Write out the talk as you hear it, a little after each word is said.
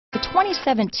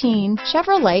2017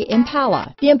 Chevrolet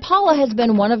Impala. The Impala has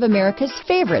been one of America's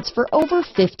favorites for over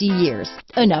 50 years.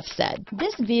 Enough said.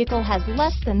 This vehicle has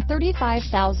less than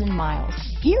 35,000 miles.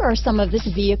 Here are some of this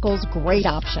vehicle's great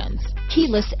options: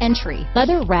 keyless entry,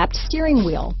 leather-wrapped steering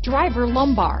wheel, driver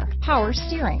lumbar, power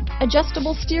steering,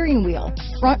 adjustable steering wheel,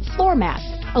 front floor mats,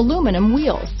 aluminum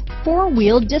wheels,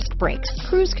 four-wheel disc brakes,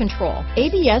 cruise control,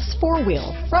 ABS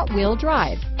four-wheel, front-wheel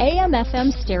drive,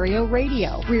 AM/FM stereo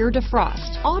radio, rear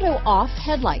defrost, auto-off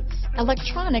headlights,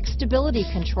 electronic stability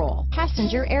control,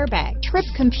 passenger airbag, trip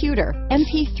computer,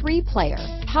 MP3 player,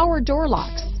 power door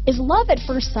locks. Is love at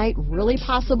first sight really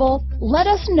possible? Let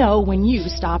us know when you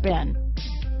stop in.